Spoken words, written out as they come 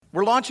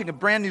We're launching a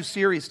brand new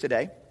series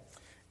today.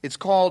 It's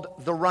called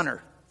The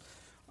Runner.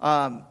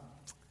 I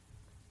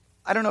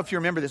don't know if you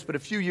remember this, but a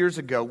few years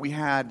ago we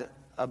had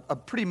a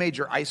pretty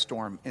major ice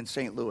storm in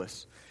St.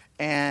 Louis.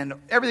 And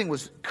everything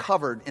was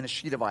covered in a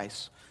sheet of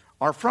ice.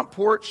 Our front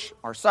porch,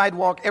 our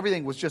sidewalk,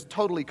 everything was just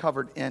totally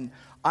covered in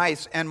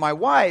ice. And my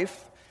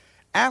wife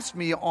asked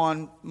me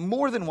on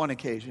more than one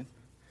occasion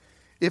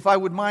if I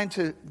would mind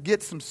to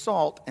get some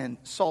salt and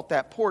salt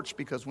that porch,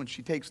 because when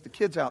she takes the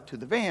kids out to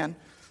the van,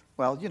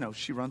 well,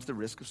 she runs the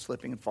risk of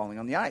slipping and falling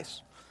on the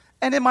ice.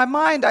 And in my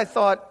mind, I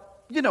thought,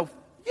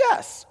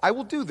 yes, I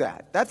will do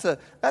that. That's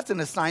an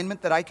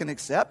assignment that I can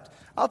accept.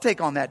 I'll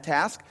take on that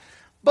task.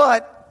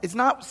 But it's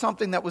not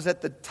something that was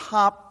at the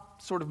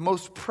top, sort of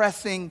most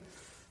pressing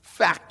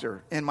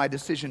factor in my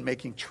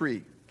decision-making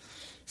tree.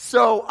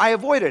 So I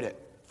avoided it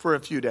for a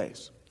few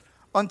days.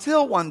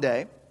 Until one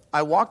day,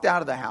 I walked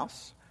out of the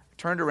house,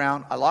 turned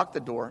around, I locked the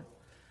door.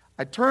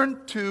 I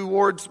turned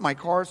towards my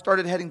car,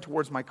 started heading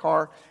towards my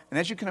car, and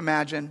as you can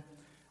imagine,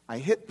 I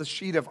hit the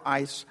sheet of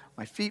ice,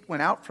 my feet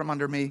went out from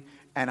under me,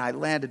 and I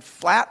landed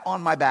flat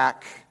on my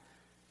back,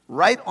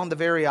 right on the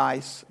very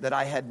ice that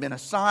I had been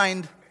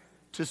assigned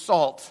to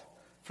salt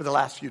for the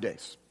last few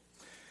days.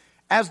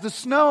 As the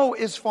snow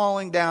is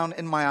falling down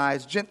in my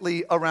eyes,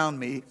 gently around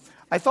me,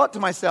 I thought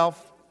to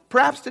myself,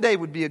 perhaps today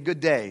would be a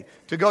good day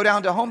to go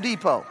down to Home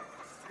Depot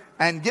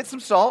and get some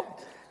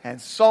salt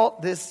and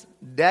salt this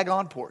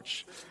daggone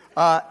porch.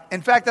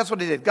 In fact, that's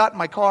what I did. Got in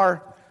my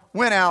car,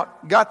 went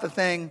out, got the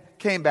thing,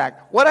 came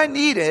back. What I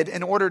needed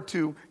in order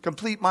to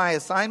complete my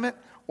assignment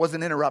was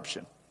an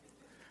interruption.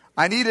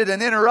 I needed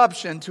an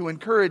interruption to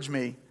encourage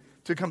me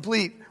to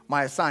complete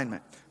my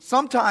assignment.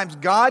 Sometimes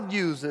God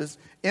uses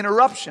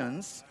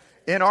interruptions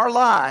in our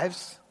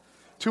lives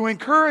to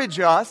encourage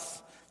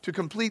us to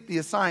complete the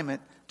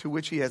assignment to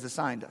which He has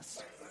assigned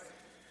us.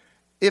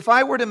 If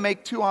I were to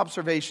make two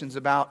observations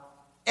about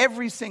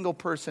every single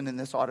person in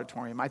this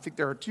auditorium, I think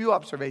there are two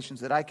observations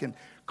that I can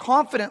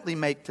confidently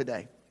make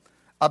today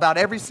about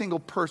every single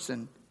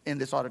person in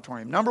this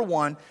auditorium. Number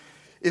one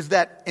is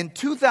that in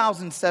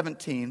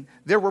 2017,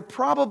 there were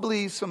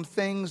probably some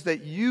things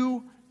that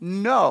you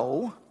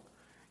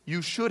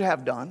should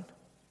have done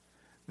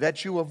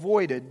that you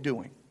avoided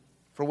doing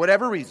for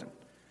whatever reason.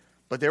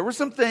 But there were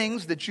some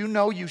things that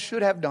you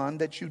should have done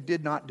that you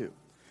did not do.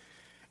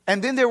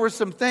 And then there were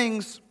some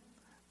things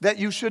that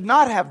you should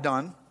not have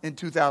done in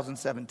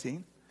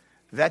 2017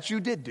 that you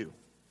did do.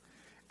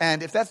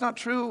 And if that's not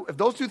true, if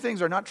those two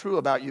things are not true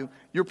about you,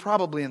 you're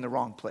probably in the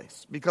wrong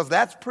place, because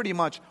that's pretty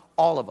much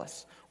all of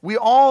us. We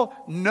all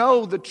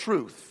know the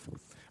truth,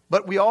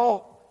 but we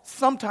all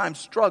sometimes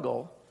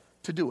struggle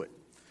to do it.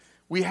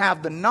 We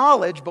have the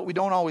knowledge, but we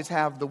don't always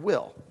have the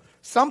will.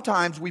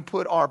 Sometimes we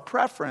put our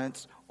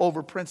preference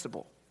over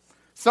principle.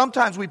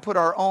 Sometimes we put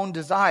our own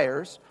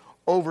desires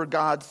over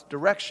God's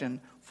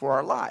direction for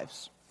our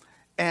lives.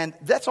 And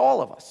that's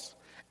all of us.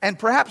 And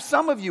perhaps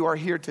some of you are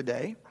here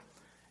today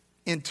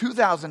in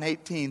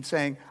 2018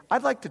 saying,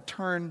 I'd like to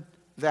turn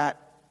that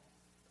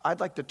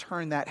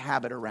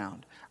habit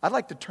around. I'd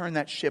like to turn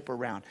that ship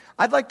around.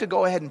 I'd like to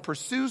go ahead and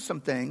pursue some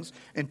things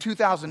in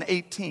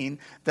 2018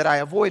 that I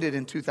avoided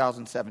in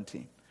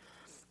 2017.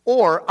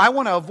 Or I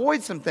want to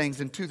avoid some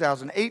things in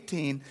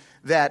 2018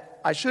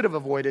 that I should have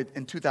avoided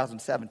in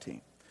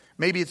 2017.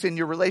 Maybe it's in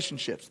your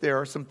relationships.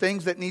 There are some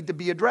things that need to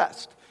be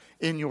addressed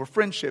in your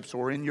friendships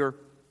or in your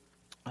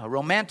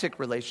romantic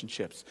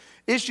relationships.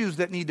 Issues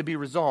that need to be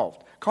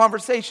resolved.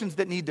 Conversations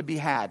that need to be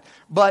had.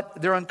 But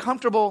they're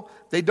uncomfortable.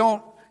 You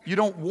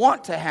don't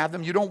want to have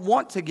them. You don't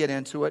want to get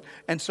into it.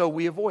 And so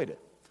we avoid it.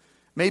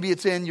 Maybe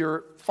it's in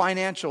your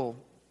financial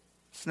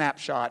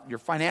snapshot, your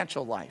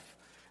financial life.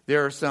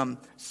 There are some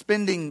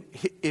spending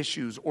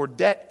issues or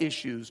debt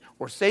issues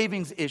or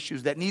savings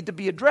issues that need to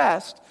be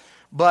addressed,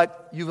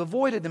 but you've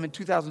avoided them in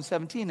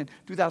 2017. And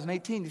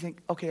 2018, you think,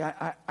 okay,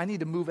 I need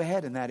to move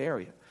ahead in that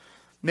area.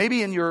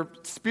 Maybe in your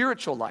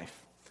spiritual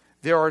life,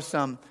 there are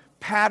some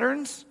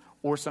patterns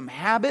or some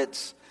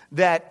habits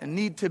that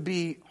need to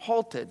be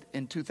halted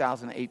in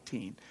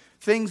 2018.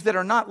 Things that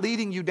are not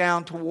leading you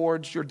down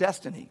towards your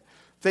destiny.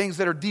 Things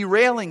that are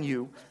derailing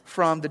you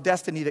from the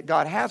destiny that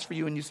God has for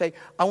you. And you say,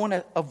 I want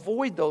to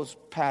avoid those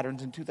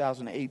patterns in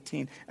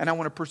 2018. And I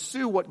want to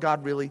pursue what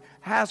God really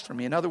has for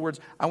me. In other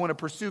words, I want to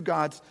pursue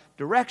God's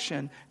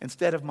direction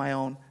instead of my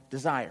own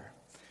desire.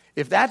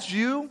 If that's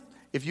you,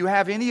 if you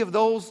have any of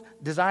those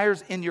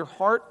desires in your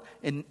heart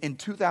in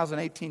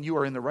 2018, you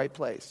are in the right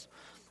place.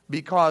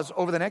 Because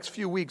over the next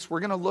few weeks, we're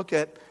going to look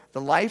at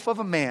the life of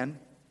a man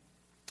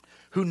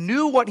who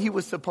knew what he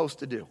was supposed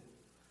to do.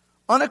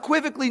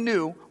 Unequivocally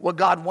knew what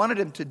God wanted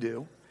him to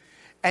do,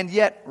 and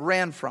yet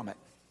ran from it.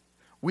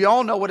 We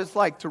all know what it's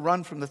like to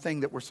run from the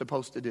thing that we're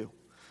supposed to do.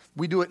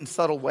 We do it in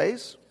subtle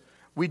ways.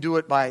 We do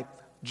it by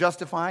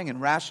justifying and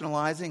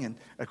rationalizing and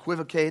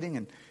equivocating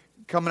and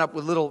coming up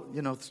with little,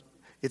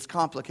 it's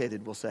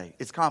complicated, we'll say.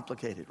 It's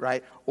complicated,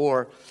 right?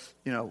 Or,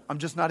 I'm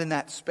just not in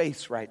that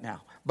space right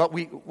now. But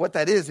what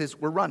that is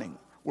we're running.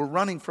 We're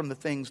running from the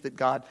things that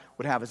God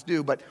would have us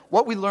do. But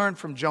what we learn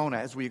from Jonah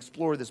as we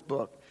explore this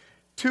book,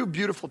 two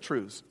beautiful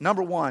truths.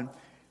 Number one,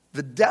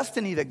 the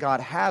destiny that God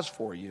has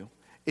for you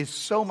is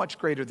so much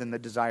greater than the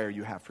desire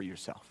you have for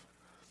yourself.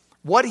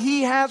 What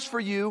he has for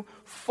you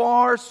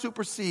far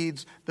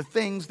supersedes the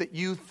things that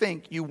you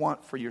think you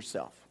want for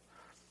yourself.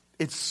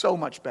 It's so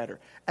much better.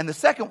 And the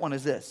second one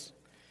is this.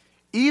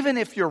 Even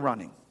if you're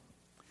running,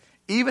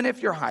 even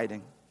if you're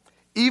hiding,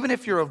 even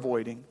if you're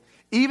avoiding,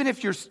 even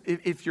if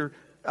you're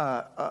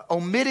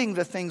omitting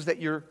the things that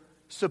you're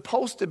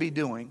supposed to be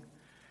doing,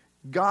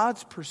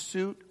 God's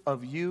pursuit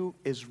of you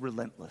is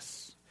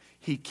relentless.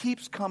 He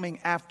keeps coming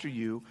after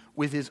you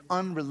with his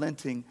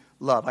unrelenting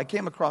love. I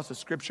came across a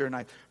scripture and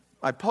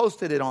I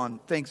posted it on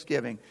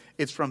Thanksgiving.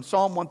 It's from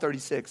Psalm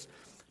 136.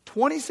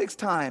 26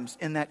 times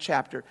in that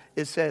chapter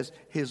it says,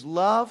 his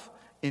love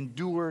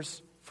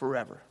endures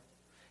forever.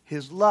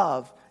 His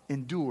love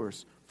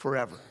endures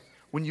forever.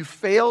 When you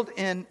failed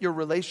in your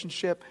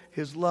relationship,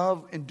 his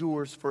love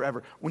endures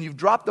forever. When you've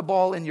dropped the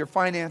ball in your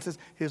finances,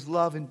 his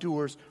love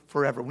endures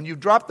forever. When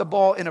you've dropped the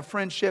ball in a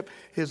friendship,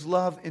 his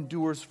love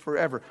endures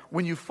forever.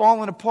 When you've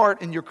fallen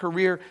apart in your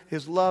career,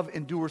 his love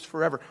endures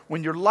forever.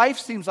 When your life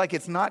seems like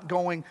it's not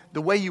going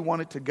the way you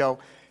want it to go,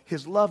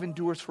 his love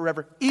endures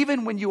forever.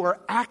 Even when you are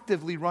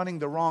actively running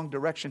the wrong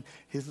direction,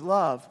 his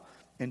love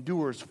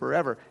endures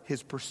forever.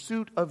 His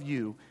pursuit of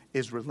you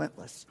is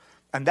relentless.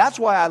 And that's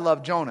why I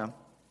love Jonah.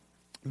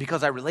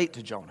 Because I relate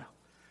to Jonah.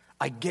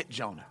 I get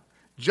Jonah.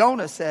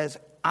 Jonah says,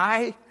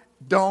 I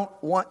don't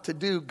want to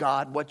do,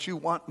 God, what you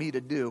want me to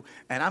do,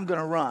 and I'm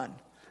going to run.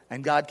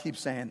 And God keeps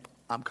saying,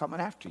 I'm coming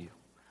after you.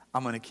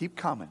 I'm going to keep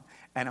coming,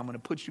 and I'm going to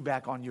put you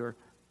back on your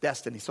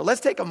destiny. So let's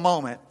take a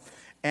moment,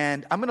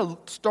 and I'm going to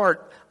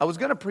start. I was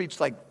going to preach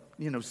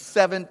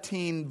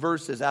 17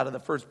 verses out of the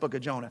first book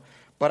of Jonah,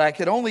 but I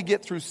could only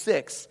get through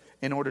 6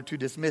 in order to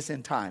dismiss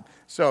in time.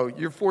 So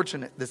you're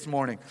fortunate this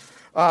morning.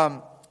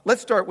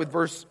 Let's start with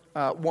verse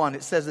 1.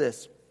 It says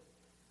this.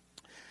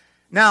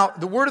 Now,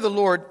 the word of the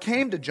Lord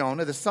came to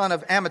Jonah, the son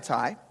of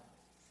Amittai,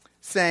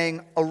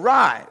 saying,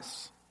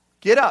 arise,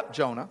 get up,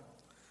 Jonah,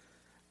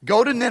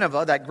 go to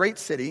Nineveh, that great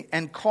city,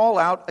 and call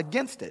out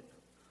against it,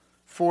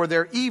 for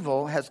their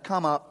evil has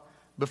come up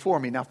before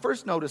me. Now,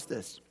 first notice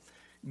this.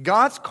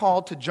 God's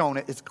call to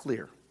Jonah is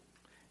clear.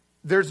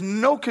 There's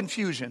no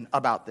confusion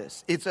about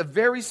this. It's a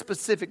very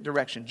specific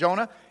direction.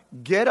 Jonah,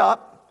 get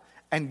up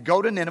and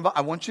go to Nineveh.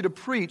 I want you to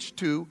preach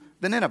to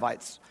the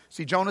Ninevites.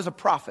 See, Jonah's a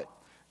prophet.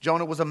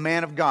 Jonah was a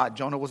man of God.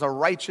 Jonah was a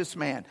righteous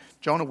man.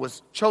 Jonah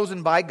was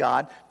chosen by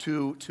God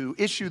to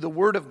issue the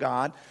word of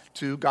God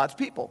to God's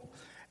people.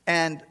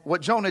 And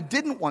what Jonah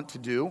didn't want to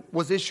do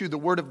was issue the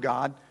word of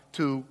God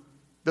to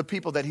the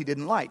people that he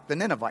didn't like, the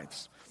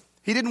Ninevites.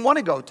 He didn't want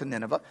to go to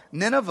Nineveh.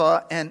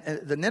 Nineveh and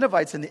the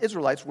Ninevites and the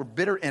Israelites were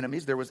bitter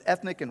enemies. There was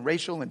ethnic and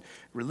racial and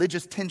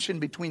religious tension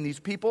between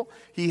these people.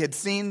 He had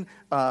seen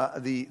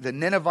the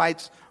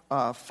Ninevites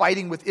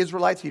fighting with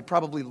Israelites. He'd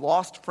probably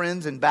lost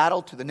friends in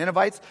battle to the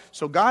Ninevites.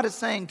 So God is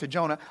saying to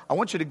Jonah, I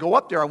want you to go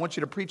up there. I want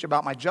you to preach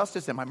about my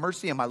justice and my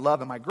mercy and my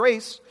love and my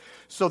grace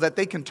so that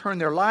they can turn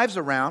their lives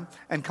around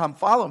and come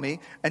follow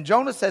me. And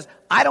Jonah says,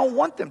 I don't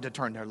want them to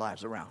turn their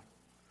lives around.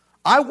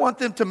 I want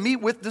them to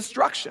meet with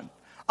destruction.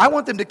 I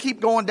want them to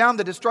keep going down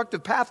the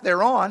destructive path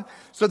they're on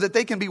so that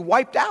they can be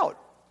wiped out.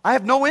 I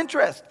have no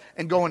interest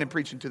in going and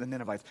preaching to the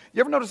Ninevites. You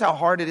ever notice how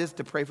hard it is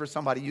to pray for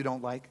somebody you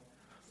don't like?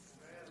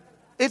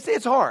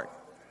 It's hard.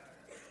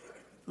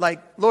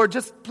 Like, Lord,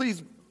 just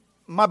please,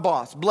 my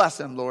boss, bless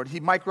him, Lord. He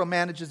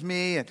micromanages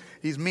me, and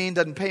he's mean,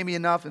 doesn't pay me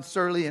enough, and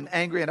surly and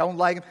angry, and I don't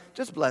like him.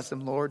 Just bless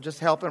him, Lord. Just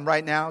help him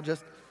right now.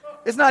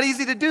 It's not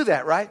easy to do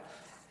that, right?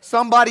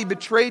 Somebody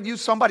betrayed you.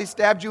 Somebody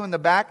stabbed you in the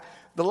back.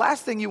 The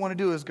last thing you want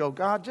to do is go,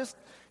 God, just,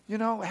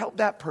 help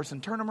that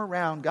person. Turn them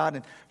around, God,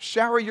 and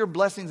shower your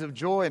blessings of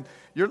joy, and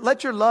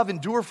let your love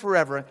endure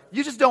forever.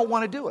 You just don't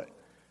want to do it,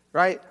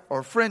 right?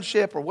 Or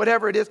friendship or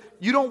whatever it is.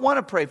 You don't want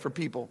to pray for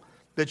people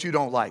that you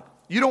don't like.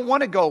 You don't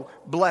want to go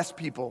bless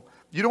people.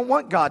 You don't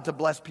want God to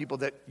bless people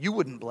that you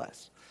wouldn't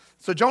bless.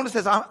 So Jonah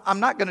says, I'm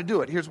not going to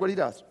do it. Here's what he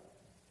does.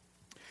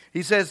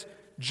 He says,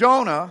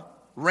 Jonah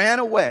ran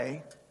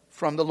away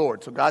from the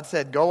Lord. So God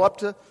said, go up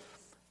to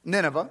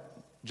Nineveh.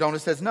 Jonah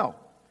says, no.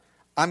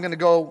 I'm going to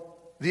go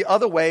the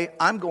other way.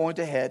 I'm going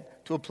to head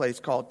to a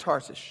place called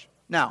Tarshish.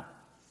 Now,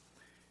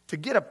 to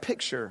get a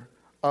picture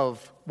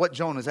of what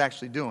Jonah is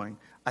actually doing,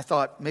 I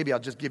thought maybe I'll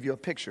just give you a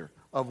picture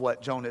of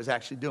what Jonah is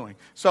actually doing.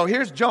 So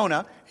here's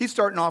Jonah. He's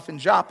starting off in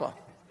Joppa.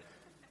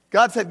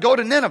 God said, go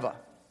to Nineveh.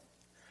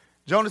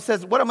 Jonah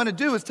says, what I'm going to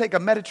do is take a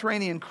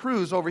Mediterranean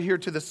cruise over here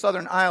to the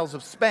southern isles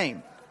of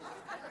Spain.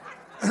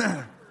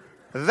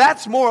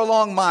 That's more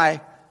along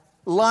my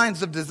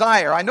lines of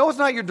desire. I know it's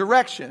not your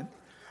direction.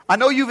 I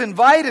know you've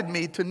invited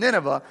me to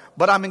Nineveh,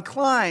 but I'm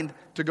inclined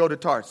to go to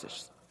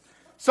Tarshish.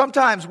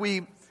 Sometimes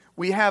we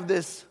have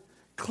this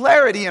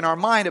clarity in our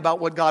mind about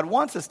what God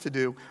wants us to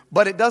do,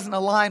 but it doesn't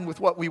align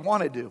with what we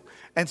want to do.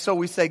 And so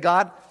we say,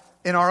 God,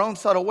 in our own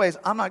subtle ways,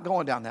 I'm not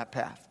going down that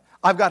path.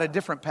 I've got a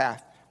different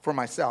path for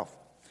myself.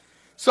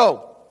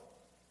 So,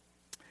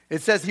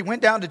 it says he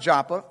went down to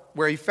Joppa,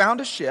 where he found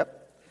a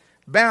ship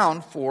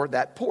bound for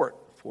that port,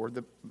 for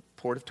the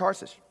port of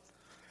Tarshish.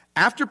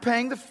 After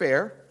paying the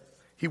fare,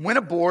 he went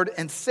aboard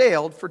and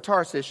sailed for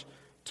Tarshish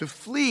to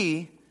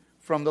flee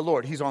from the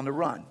Lord. He's on the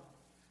run.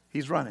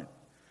 He's running.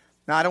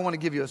 Now, I don't want to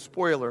give you a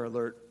spoiler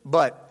alert,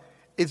 but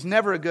it's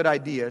never a good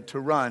idea to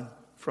run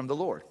from the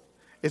Lord.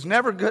 It's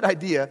never a good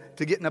idea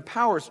to get in a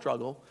power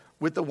struggle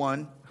with the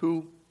one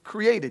who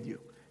created you.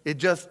 It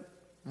just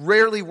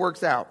rarely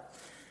works out.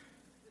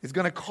 It's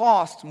going to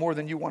cost more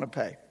than you want to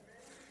pay.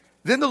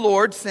 Then the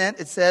Lord sent,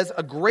 it says,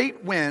 a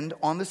great wind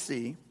on the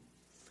sea,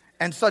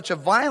 and such a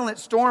violent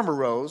storm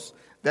arose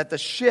that the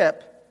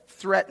ship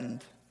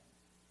threatened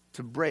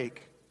to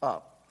break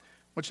up.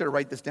 I want you to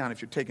write this down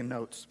if you're taking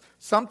notes.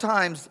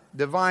 Sometimes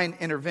divine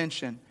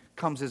intervention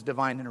comes as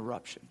divine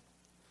interruption.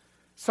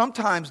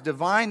 Sometimes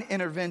divine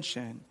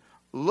intervention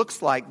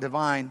looks like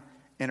divine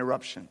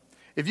interruption.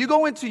 If you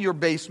go into your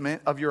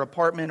basement of your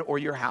apartment or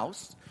your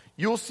house,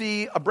 you'll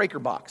see a breaker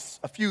box,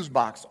 a fuse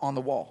box on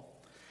the wall.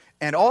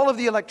 And all of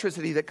the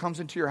electricity that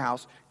comes into your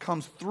house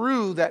comes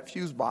through that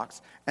fuse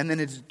box, and then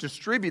it's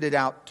distributed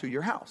out to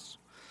your house.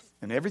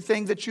 And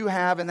everything that you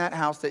have in that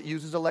house that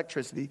uses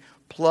electricity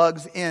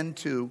plugs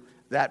into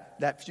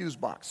that fuse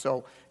box.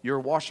 So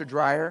your washer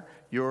dryer,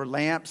 your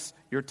lamps,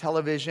 your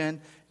television,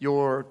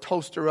 your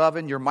toaster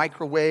oven, your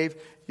microwave,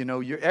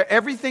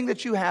 everything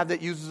that you have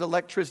that uses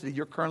electricity,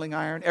 your curling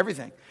iron,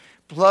 everything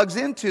plugs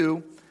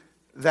into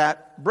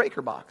that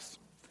breaker box.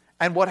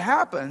 And what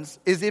happens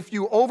is if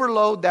you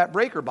overload that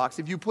breaker box,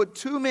 if you put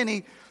too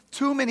many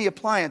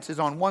appliances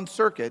on one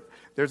circuit,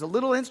 there's a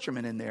little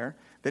instrument in there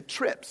that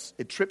trips.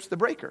 It trips the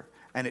breaker,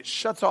 and it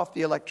shuts off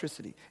the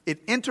electricity.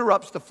 It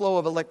interrupts the flow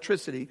of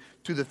electricity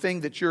to the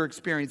thing that you're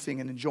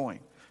experiencing and enjoying.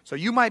 So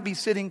you might be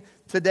sitting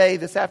today,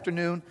 this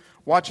afternoon,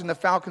 watching the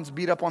Falcons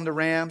beat up on the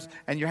Rams,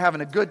 and you're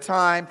having a good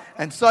time,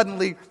 and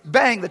suddenly,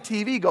 bang, the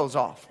TV goes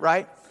off,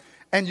 right?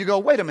 And you go,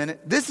 wait a minute,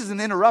 this is an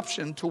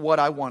interruption to what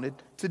I wanted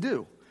to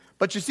do.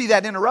 But you see,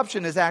 that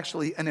interruption is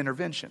actually an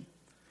intervention.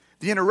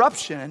 The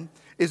interruption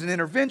is an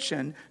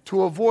intervention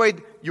to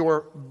avoid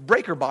your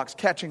breaker box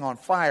catching on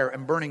fire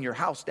and burning your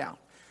house down.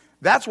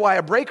 That's why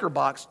a breaker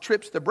box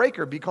trips the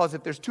breaker, because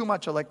if there's too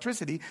much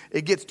electricity,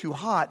 it gets too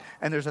hot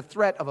and there's a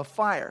threat of a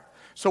fire.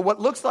 So what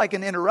looks like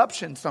an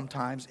interruption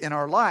sometimes in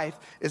our life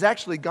is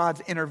actually God's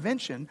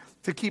intervention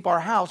to keep our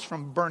house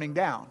from burning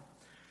down.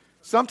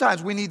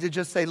 Sometimes we need to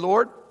just say,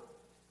 Lord,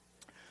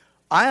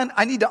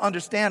 I need to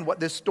understand what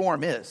this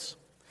storm is.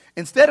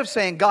 Instead of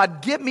saying,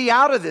 God, get me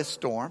out of this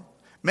storm,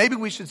 maybe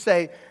we should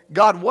say,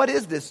 God, what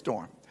is this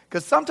storm?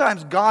 Because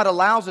sometimes God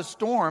allows a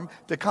storm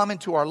to come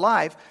into our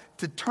life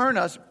to turn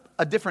us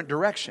a different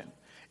direction.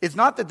 It's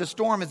not that the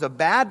storm is a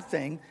bad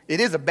thing. It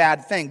is a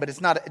bad thing, but it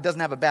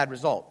doesn't have a bad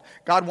result.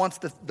 God wants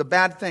the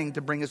bad thing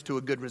to bring us to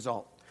a good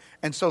result.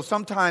 And so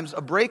sometimes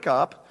a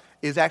breakup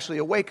is actually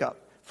a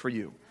wake-up for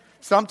you.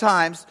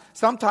 Sometimes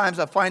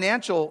a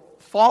financial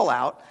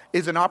fallout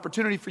is an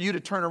opportunity for you to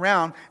turn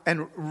around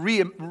and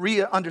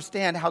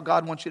re-understand how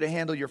God wants you to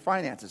handle your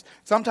finances.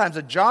 Sometimes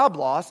a job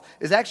loss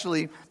is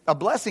actually a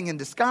blessing in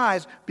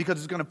disguise, because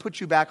it's going to put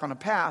you back on a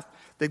path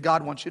that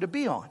God wants you to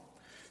be on.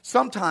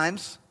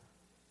 Sometimes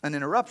an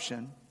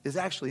interruption is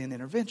actually an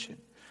intervention.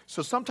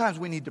 So sometimes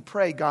we need to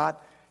pray, God,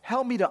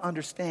 help me to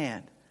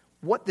understand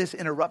what this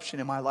interruption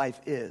in my life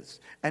is,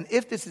 and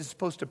if this is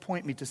supposed to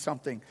point me to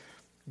something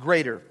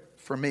greater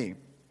for me.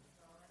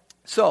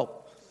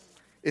 So,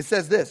 it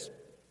says this: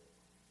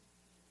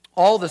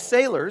 all the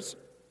sailors,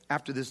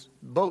 after this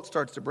boat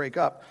starts to break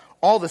up,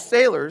 all the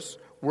sailors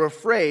were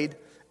afraid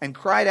and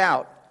cried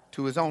out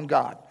to his own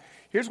God.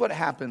 Here's what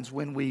happens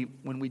when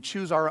we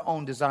choose our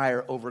own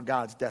desire over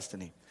God's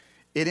destiny.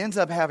 It ends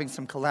up having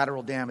some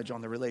collateral damage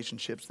on the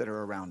relationships that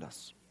are around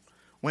us.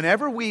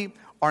 Whenever we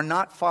are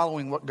not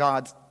following what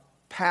God's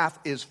path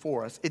is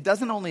for us, it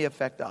doesn't only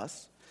affect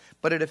us,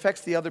 but it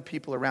affects the other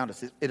people around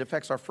us. It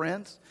affects our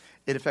friends.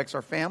 It affects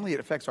our family. It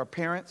affects our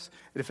parents.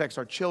 It affects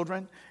our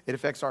children. It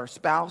affects our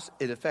spouse.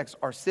 It affects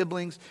our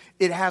siblings.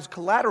 It has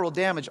collateral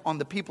damage on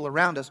the people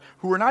around us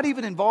who are not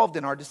even involved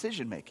in our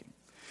decision making.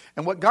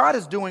 And what God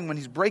is doing when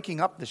he's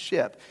breaking up the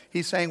ship,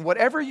 he's saying,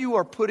 whatever you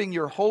are putting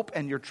your hope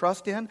and your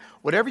trust in,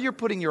 whatever you're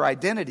putting your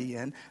identity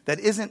in that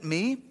isn't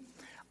me,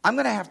 I'm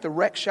going to have to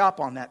wreck shop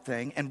on that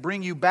thing and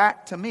bring you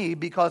back to me,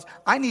 because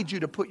I need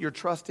you to put your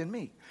trust in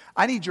me.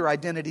 I need your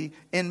identity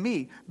in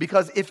me,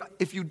 because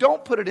if you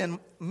don't put it in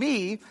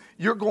me,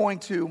 you're going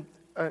to,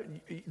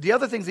 the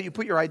other things that you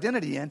put your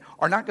identity in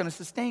are not going to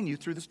sustain you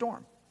through the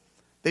storm.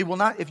 They will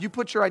not. If you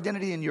put your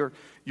identity in your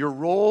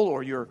role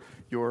or your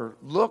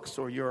looks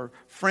or your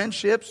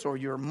friendships or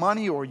your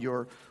money or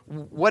your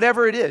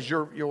whatever it is,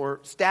 your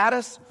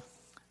status,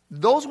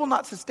 those will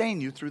not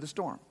sustain you through the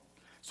storm.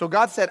 So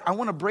God said, I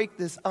want to break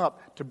this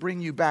up to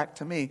bring you back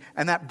to me.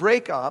 And that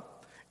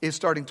breakup is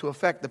starting to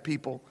affect the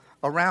people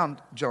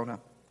around Jonah.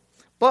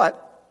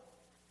 But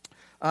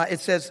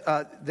it says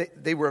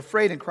they were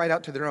afraid and cried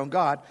out to their own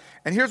God.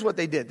 And here's what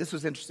they did. This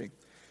was interesting.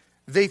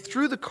 They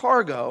threw the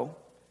cargo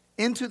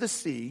into the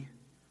sea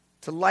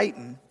to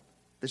lighten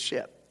the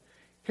ship.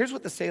 Here's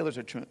what the sailors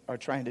are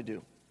trying to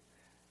do.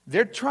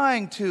 They're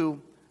trying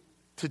to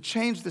to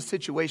change the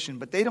situation,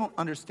 but they don't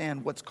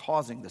understand what's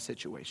causing the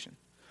situation.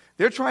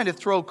 They're trying to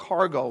throw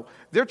cargo.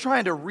 They're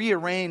trying to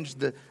rearrange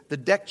the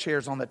deck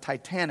chairs on the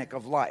Titanic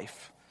of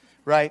life,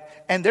 right?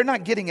 And they're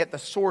not getting at the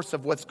source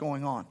of what's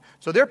going on.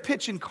 So they're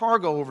pitching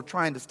cargo over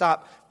trying to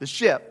stop the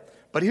ship.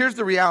 But here's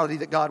the reality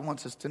that God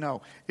wants us to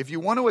know. If you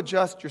want to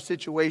adjust your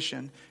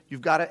situation,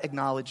 you've got to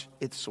acknowledge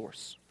its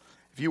source.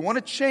 If you want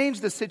to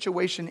change the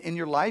situation in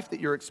your life that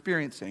you're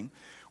experiencing,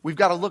 we've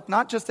got to look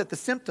not just at the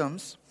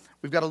symptoms,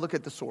 we've got to look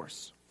at the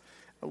source.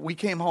 We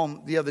came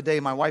home the other day,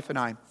 my wife and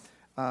I,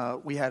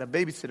 we had a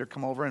babysitter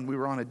come over, and we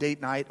were on a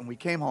date night, and we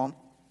came home,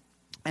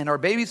 and our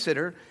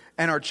babysitter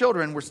and our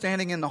children were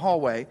standing in the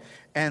hallway,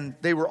 and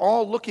they were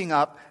all looking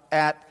up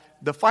at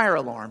the fire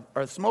alarm,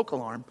 or the smoke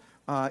alarm,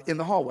 in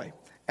the hallway.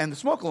 And the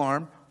smoke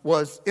alarm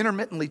was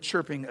intermittently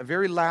chirping a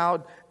very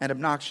loud and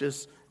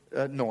obnoxious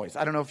noise.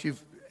 I don't know if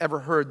you've ever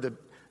heard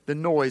the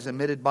noise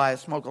emitted by a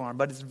smoke alarm,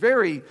 but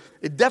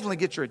it definitely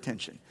gets your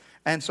attention.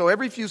 And so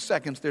every few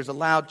seconds, there's a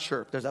loud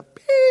chirp. There's a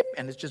beep,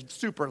 and it's just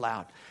super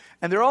loud.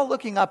 And they're all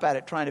looking up at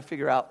it, trying to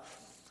figure out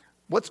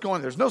what's going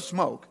on. There's no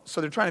smoke, so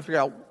they're trying to figure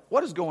out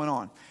what is going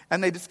on.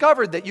 And they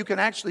discovered that you can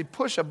actually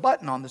push a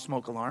button on the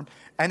smoke alarm,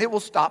 and it will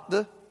stop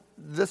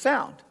the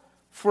sound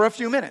for a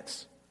few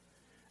minutes.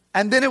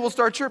 And then it will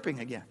start chirping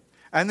again.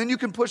 And then you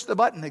can push the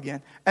button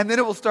again, and then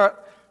it will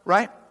start,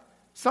 right?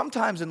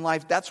 Sometimes in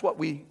life, that's what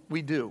we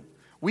do.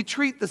 We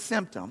treat the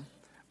symptom.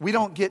 We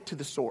don't get to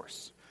the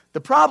source.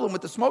 The problem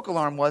with the smoke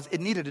alarm was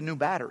it needed a new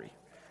battery.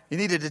 You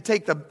needed to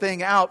take the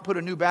thing out, put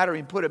a new battery,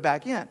 and put it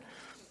back in.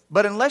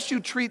 But unless you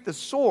treat the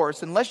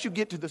source, unless you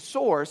get to the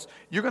source,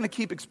 you're going to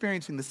keep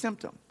experiencing the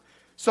symptom.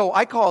 So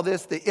I call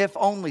this the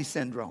if-only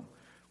syndrome.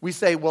 We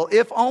say, well,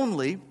 if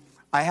only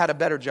I had a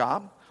better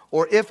job,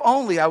 or if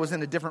only I was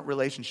in a different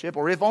relationship,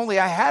 or if only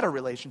I had a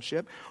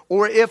relationship,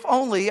 or if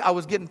only I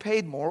was getting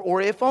paid more,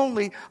 or if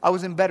only I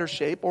was in better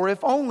shape, or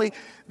if only,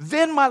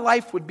 then my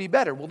life would be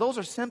better. Well, those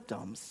are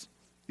symptoms.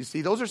 You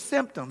see, those are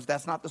symptoms.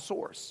 That's not the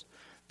source.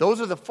 Those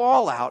are the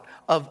fallout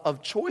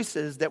of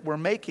choices that we're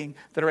making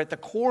that are at the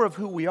core of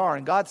who we are.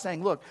 And God's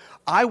saying, look,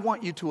 I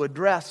want you to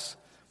address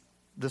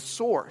the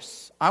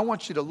source. I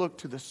want you to look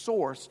to the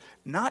source,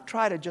 not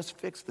try to just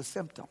fix the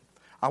symptom.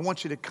 I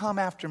want you to come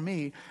after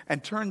me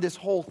and turn this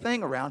whole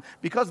thing around,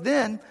 because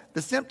then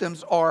the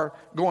symptoms are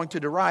going to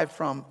derive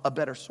from a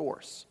better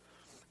source.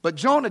 But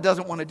Jonah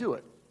doesn't want to do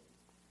it.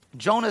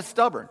 Jonah is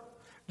stubborn.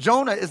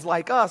 Jonah is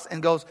like us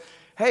and goes,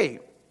 hey,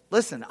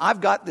 listen,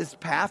 I've got this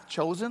path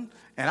chosen,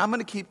 and I'm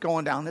going to keep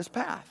going down this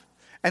path.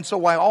 And so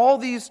while all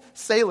these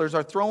sailors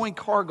are throwing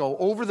cargo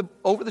over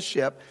the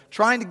ship,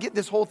 trying to get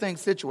this whole thing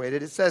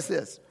situated, it says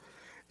this.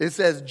 It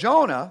says,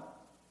 Jonah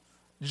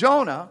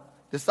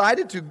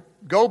decided to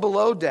go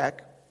below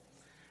deck,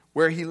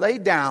 where he lay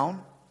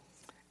down,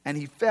 and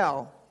he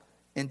fell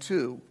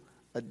into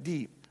a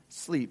deep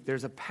sleep.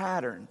 There's a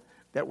pattern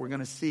that we're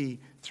going to see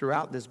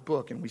throughout this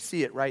book, and we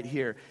see it right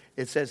here.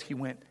 It says he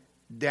went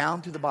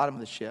down to the bottom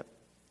of the ship,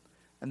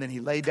 and then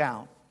he lay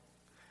down,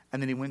 and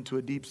then he went to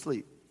a deep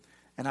sleep.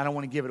 And I don't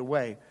want to give it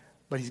away,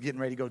 but he's getting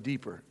ready to go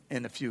deeper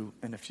in a few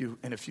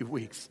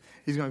weeks.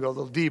 He's going to go a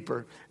little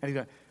deeper,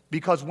 and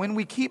because when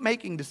we keep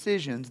making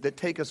decisions that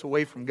take us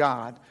away from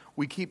God,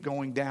 we keep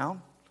going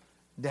down,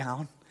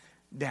 down,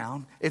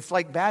 down. It's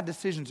like bad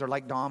decisions are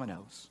like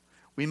dominoes.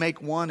 We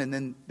make one, and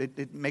then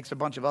it makes a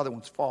bunch of other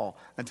ones fall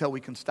until we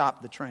can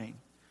stop the train.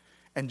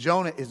 And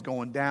Jonah is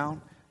going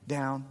down,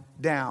 down,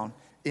 down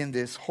in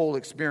this whole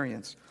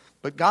experience.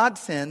 But God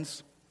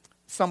sends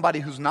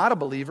somebody who's not a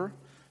believer,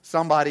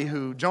 somebody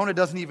who Jonah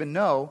doesn't even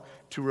know,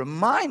 to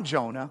remind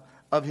Jonah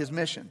of his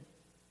mission.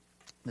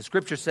 The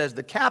scripture says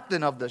the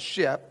captain of the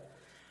ship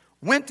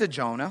went to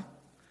Jonah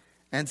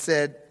and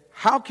said,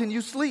 how can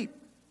you sleep?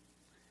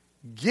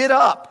 Get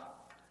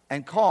up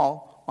and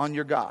call on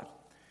your God.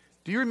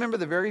 Do you remember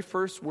the very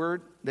first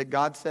word that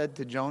God said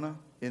to Jonah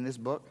in this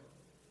book?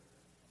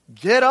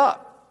 Get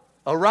up,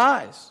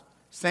 arise.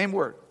 Same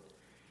word.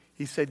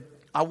 He said,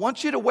 I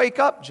want you to wake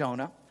up,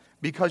 Jonah,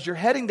 because you're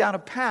heading down a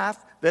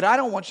path that I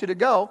don't want you to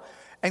go.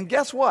 And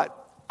guess what?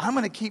 I'm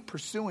going to keep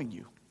pursuing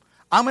you.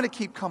 I'm going to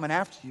keep coming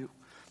after you.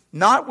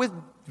 Not with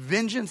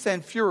vengeance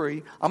and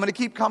fury. I'm going to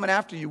keep coming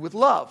after you with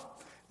love.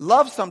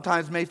 Love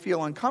sometimes may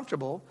feel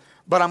uncomfortable,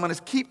 but I'm going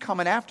to keep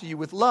coming after you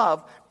with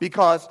love,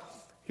 because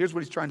here's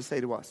what he's trying to say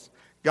to us.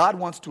 God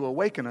wants to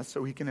awaken us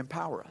so he can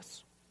empower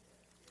us.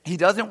 He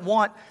doesn't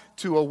want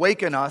to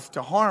awaken us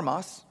to harm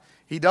us.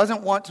 He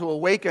doesn't want to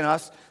awaken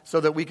us so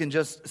that we can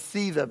just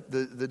see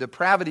the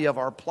depravity of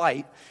our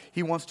plight.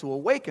 He wants to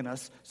awaken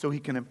us so he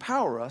can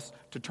empower us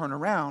to turn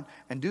around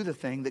and do the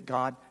thing that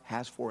God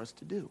has for us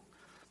to do.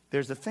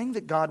 There's a thing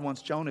that God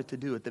wants Jonah to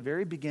do at the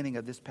very beginning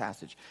of this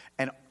passage.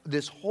 And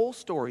this whole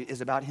story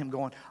is about him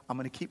going, I'm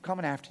going to keep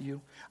coming after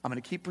you. I'm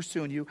going to keep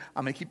pursuing you.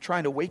 I'm going to keep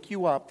trying to wake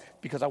you up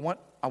because I want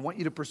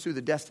you to pursue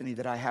the destiny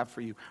that I have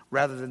for you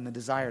rather than the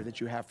desire that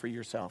you have for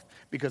yourself.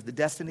 Because the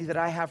destiny that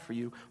I have for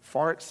you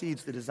far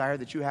exceeds the desire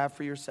that you have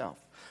for yourself.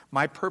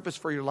 My purpose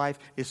for your life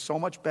is so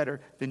much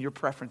better than your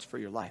preference for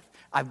your life.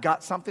 I've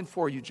got something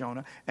for you,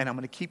 Jonah, and I'm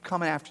going to keep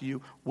coming after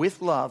you with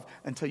love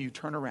until you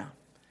turn around.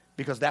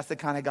 Because that's the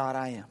kind of God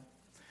I am.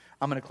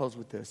 I'm going to close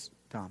with this,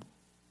 Tom.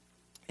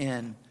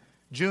 In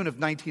June of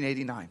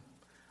 1989,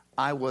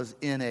 I was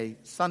in a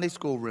Sunday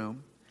school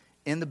room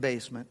in the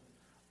basement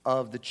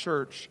of the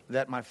church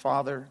that my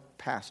father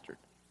pastored.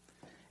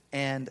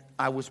 And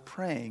I was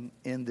praying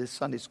in this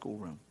Sunday school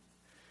room.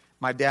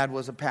 My dad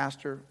was a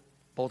pastor.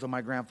 Both of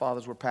my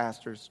grandfathers were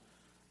pastors.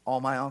 All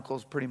my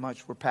uncles pretty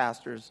much were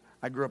pastors.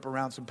 I grew up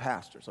around some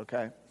pastors,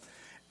 okay?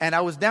 And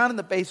I was down in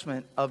the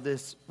basement of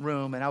this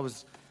room, and I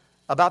was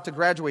about to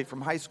graduate from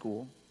high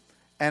school,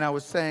 and I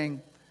was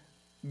saying,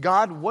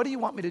 God, what do you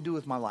want me to do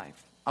with my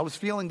life? I was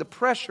feeling the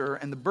pressure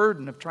and the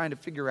burden of trying to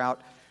figure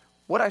out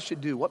what I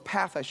should do, what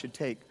path I should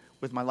take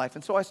with my life.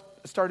 And so I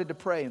started to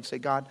pray and say,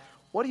 God,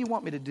 what do you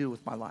want me to do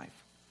with my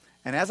life?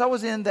 And as I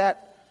was in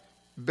that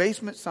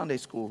basement Sunday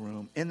school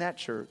room in that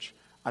church,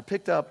 I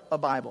picked up a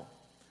Bible.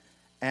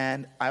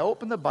 And I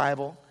opened the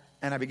Bible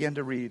and I began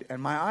to read.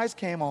 And my eyes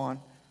came on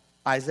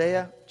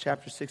Isaiah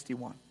chapter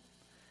 61.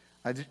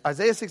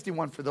 Isaiah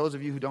 61, for those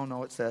of you who don't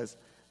know, it says,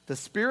 the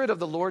Spirit of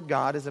the Lord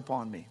God is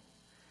upon me,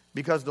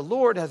 because the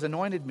Lord has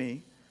anointed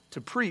me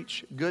to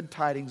preach good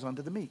tidings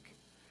unto the meek.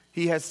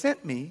 He has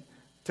sent me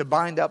to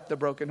bind up the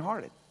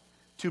brokenhearted,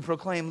 to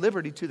proclaim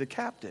liberty to the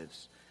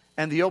captives,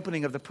 and the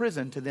opening of the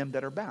prison to them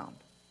that are bound,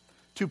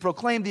 to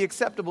proclaim the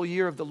acceptable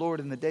year of the Lord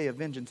and the day of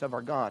vengeance of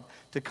our God,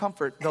 to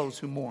comfort those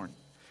who mourn,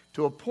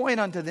 to appoint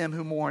unto them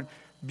who mourn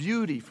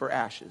beauty for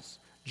ashes,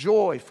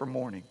 joy for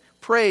mourning,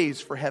 praise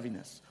for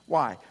heaviness.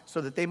 Why?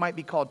 So that they might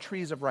be called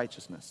trees of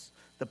righteousness,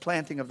 the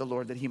planting of the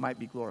Lord, that he might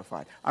be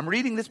glorified. I'm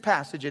reading this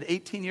passage at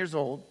 18 years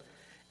old,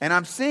 and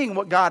I'm seeing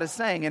what God is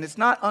saying, and it's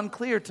not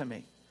unclear to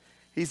me.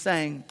 He's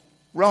saying,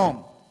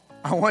 Rome,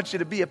 I want you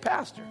to be a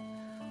pastor.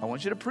 I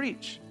want you to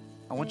preach.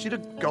 I want you to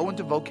go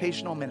into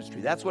vocational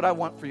ministry. That's what I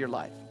want for your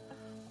life.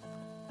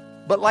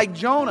 But like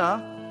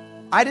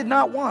Jonah, I did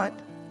not want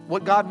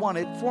what God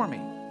wanted for me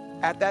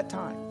at that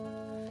time.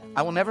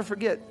 I will never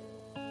forget.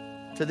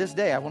 To this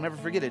day, I will never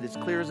forget it. It's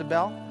clear as a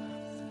bell.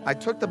 I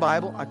took the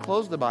Bible, I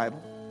closed the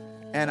Bible,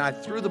 and I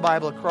threw the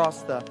Bible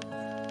across the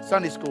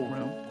Sunday school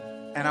room,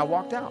 and I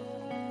walked out.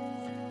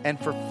 And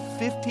for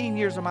 15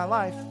 years of my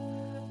life,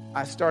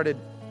 I started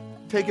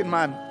taking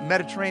my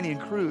Mediterranean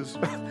cruise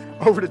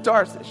over to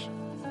Tarshish.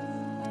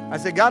 I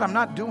said, God, I'm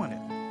not doing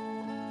it.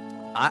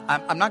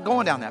 I'm not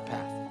going down that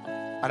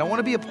path. I don't want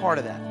to be a part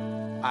of that.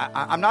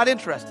 I'm not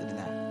interested in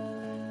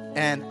that.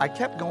 And I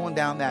kept going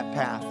down that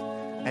path,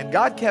 and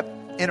God kept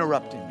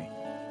interrupting me.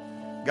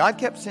 God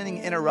kept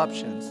sending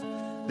interruptions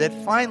that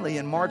finally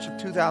in March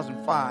of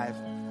 2005,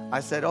 I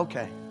said,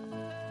 okay,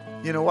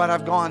 you know what?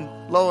 I've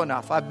gone low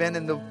enough. I've been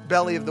in the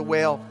belly of the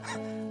whale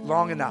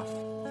long enough.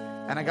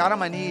 And I got on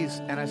my knees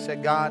and I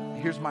said, God,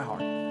 here's my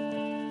heart.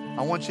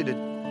 I want you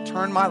to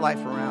turn my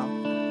life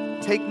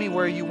around. Take me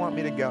where you want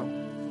me to go.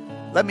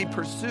 Let me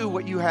pursue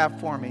what you have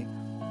for me.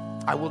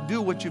 I will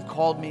do what you've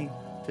called me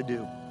to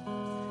do.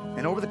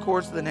 And over the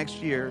course of the next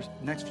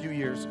few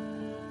years,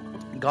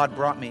 God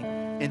brought me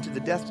into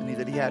the destiny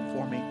that he had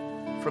for me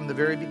from the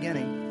very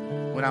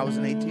beginning when I was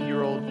an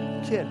 18-year-old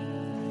kid.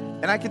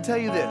 And I can tell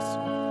you this,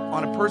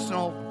 on a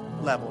personal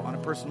level, on a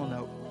personal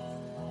note,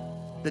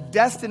 the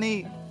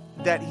destiny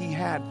that he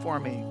had for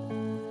me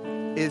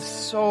is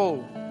so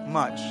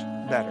much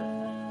better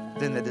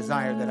than the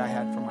desire that I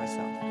had for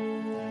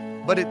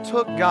myself. But it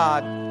took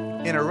God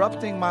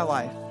interrupting my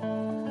life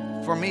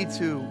for me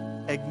to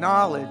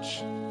acknowledge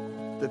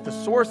that the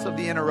source of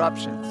the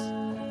interruptions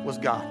was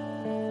God.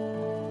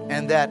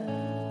 And that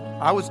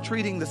I was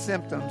treating the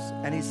symptoms,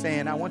 and he's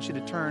saying, I want you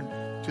to turn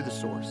to the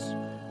source.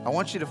 I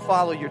want you to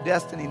follow your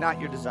destiny,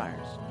 not your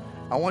desires.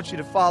 I want you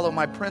to follow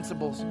my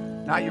principles,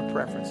 not your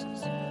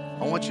preferences.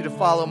 I want you to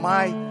follow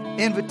my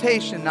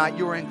invitation, not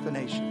your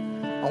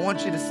inclination. I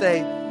want you to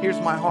say, here's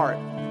my heart.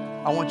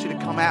 I want you to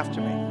come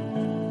after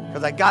me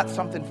because I got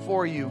something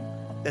for you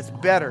that's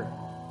better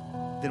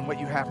than what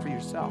you have for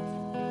yourself.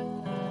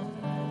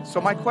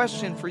 So my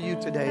question for you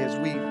today as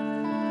we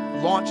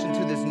launch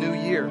into this new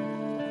year,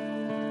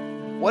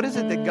 what is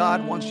it that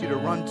God wants you to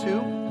run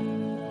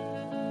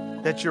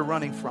to that you're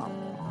running from?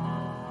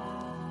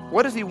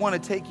 What does he want to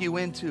take you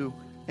into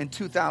in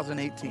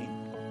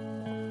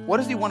 2018? What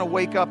does he want to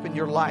wake up in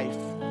your life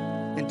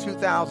in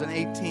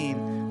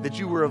 2018 that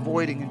you were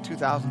avoiding in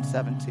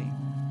 2017?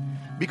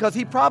 Because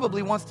he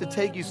probably wants to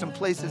take you some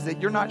places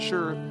that you're not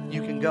sure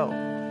you can go.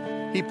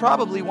 He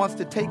probably wants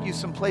to take you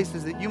some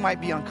places that you might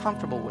be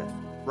uncomfortable with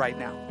right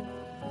now.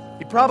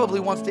 He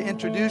probably wants to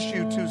introduce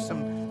you to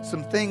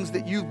some things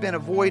that you've been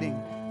avoiding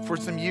for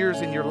some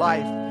years in your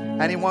life.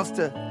 And he wants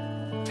to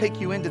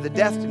take you into the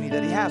destiny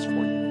that he has for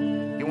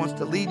you. He wants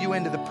to lead you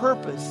into the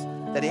purpose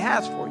that he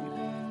has for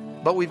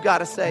you. But we've got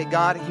to say,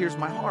 God, here's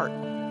my heart.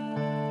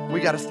 We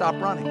got to stop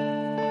running.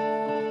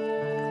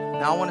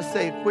 Now I want to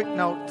say a quick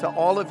note to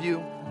all of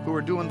you who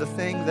are doing the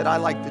thing that I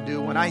like to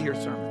do when I hear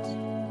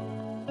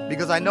sermons.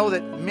 Because I know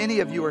that many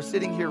of you are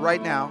sitting here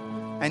right now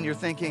and you're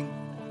thinking,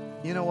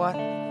 you know what?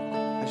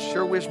 I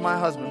sure wish my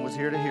husband was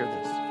here to hear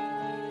this.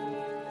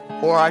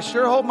 Or I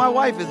sure hope my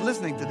wife is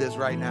listening to this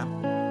right now.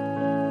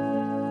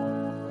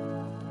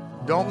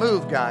 Don't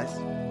move, guys.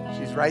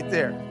 She's right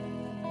there.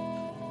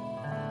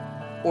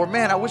 Or,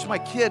 man, I wish my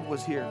kid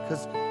was here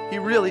because he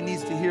really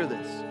needs to hear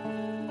this.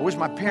 I wish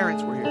my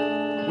parents were here.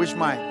 I wish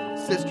my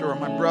sister or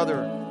my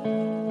brother.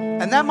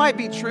 And that might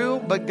be true,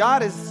 but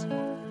God's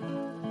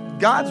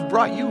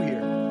brought you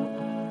here.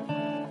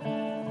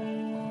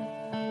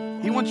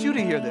 He wants you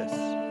to hear this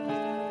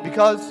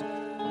because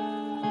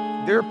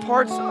there are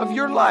parts of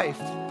your life,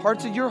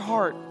 parts of your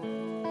heart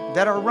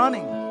that are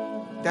running,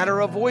 that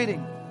are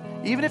avoiding.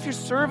 Even if you're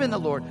serving the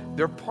Lord,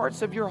 there are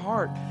parts of your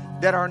heart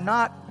that are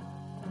not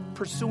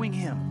pursuing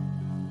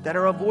Him, that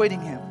are avoiding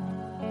Him,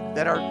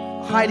 that are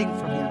hiding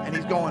from Him. And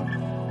He's going,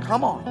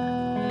 come on,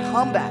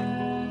 come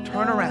back,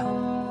 turn around.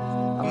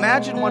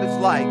 Imagine what it's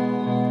like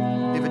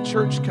if a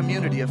church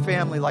community, a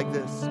family like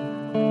this,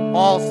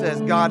 all says,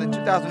 God, in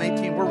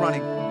 2018, we're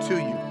running to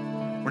you.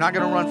 We're not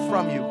going to run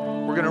from you.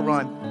 We're going to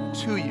run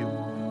to you.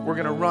 We're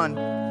going to run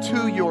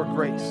to your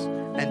grace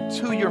and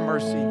to your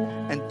mercy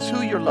and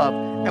to your love.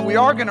 And we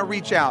are going to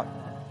reach out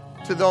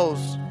to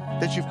those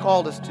that you've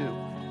called us to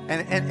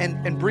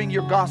and bring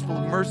your gospel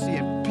of mercy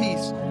and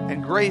peace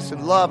and grace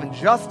and love and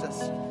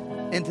justice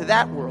into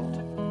that world.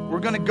 We're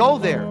going to go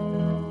there.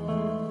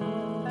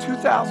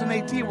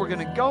 2018, we're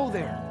going to go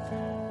there.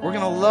 We're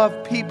going to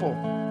love people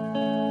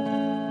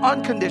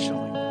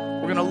unconditionally.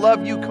 We're going to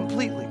love you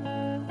completely.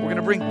 We're going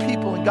to bring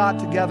people and God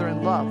together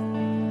in love.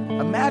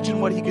 Imagine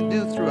what He could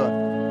do through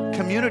a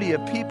community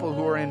of people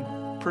who are in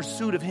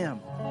pursuit of Him.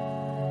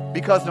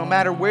 Because no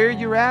matter where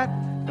you're at,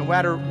 no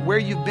matter where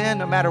you've been,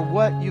 no matter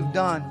what you've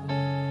done,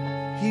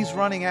 He's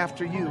running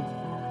after you.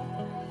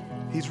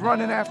 He's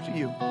running after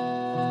you.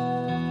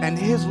 And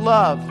His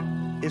love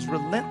is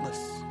relentless.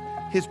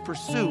 His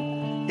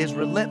pursuit is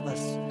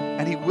relentless.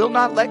 And He will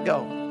not let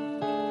go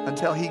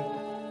until He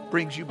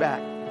brings you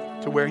back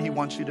to where He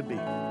wants you to be.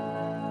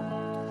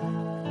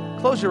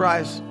 Close your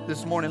eyes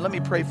this morning. Let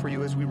me pray for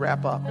you as we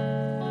wrap up.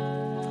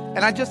 And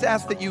I just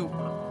ask that you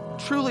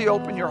truly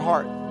open your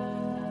heart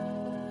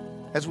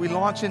as we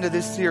launch into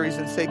this series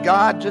and say,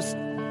 God, just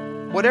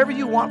whatever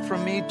you want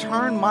from me,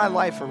 turn my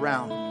life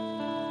around.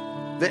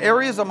 The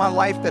areas of my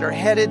life that are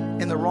headed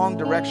in the wrong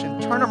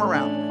direction, turn them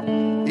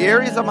around. The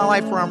areas of my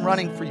life where I'm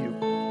running for you,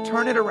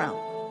 turn it around.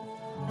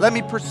 Let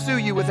me pursue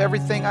you with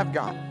everything I've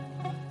got.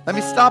 Let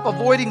me stop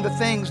avoiding the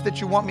things that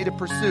you want me to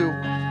pursue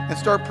and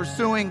start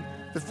pursuing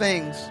the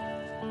things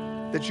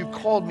that you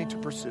called me to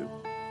pursue.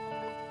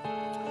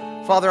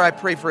 Father, I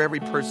pray for every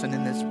person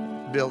in this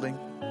building,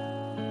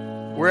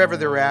 wherever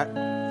they're at.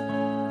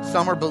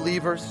 Some are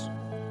believers.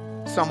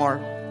 Some are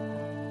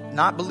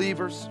not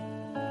believers.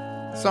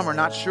 Some are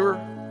not sure.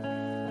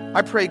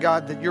 I pray,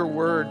 God, that your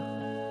word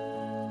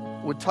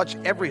would touch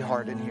every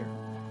heart in here,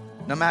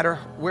 no matter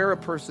where a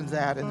person's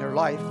at in their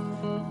life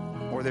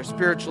or their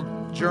spiritual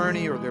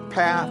journey or their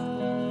path.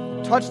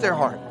 Touch their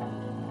heart.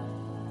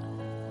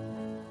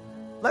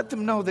 Let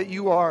them know that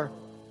you are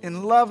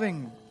in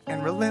loving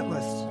and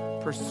relentless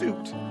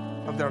pursuit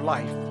of their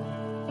life.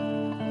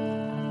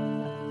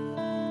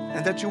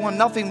 And that you want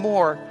nothing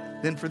more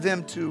than for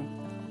them to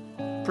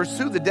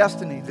pursue the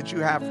destiny that you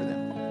have for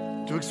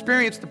them, to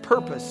experience the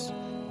purpose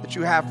that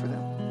you have for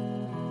them.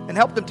 And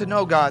help them to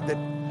know, God,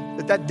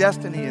 that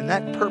destiny and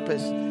that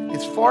purpose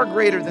is far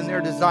greater than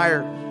their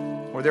desire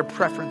or their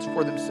preference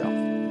for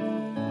themselves.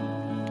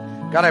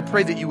 God, I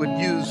pray that you would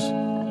use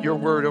your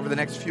word over the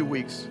next few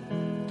weeks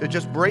to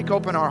just break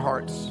open our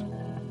hearts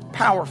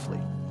powerfully,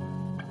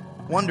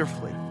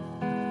 wonderfully,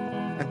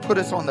 and put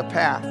us on the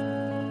path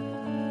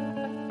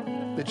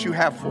that you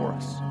have for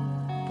us.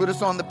 Put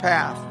us on the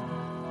path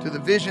to the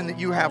vision that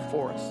you have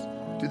for us,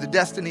 to the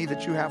destiny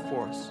that you have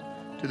for us,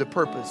 to the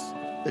purpose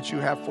that you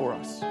have for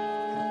us.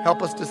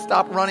 Help us to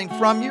stop running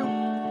from you,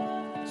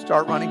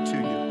 start running to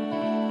you.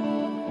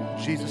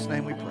 In Jesus'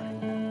 name we pray.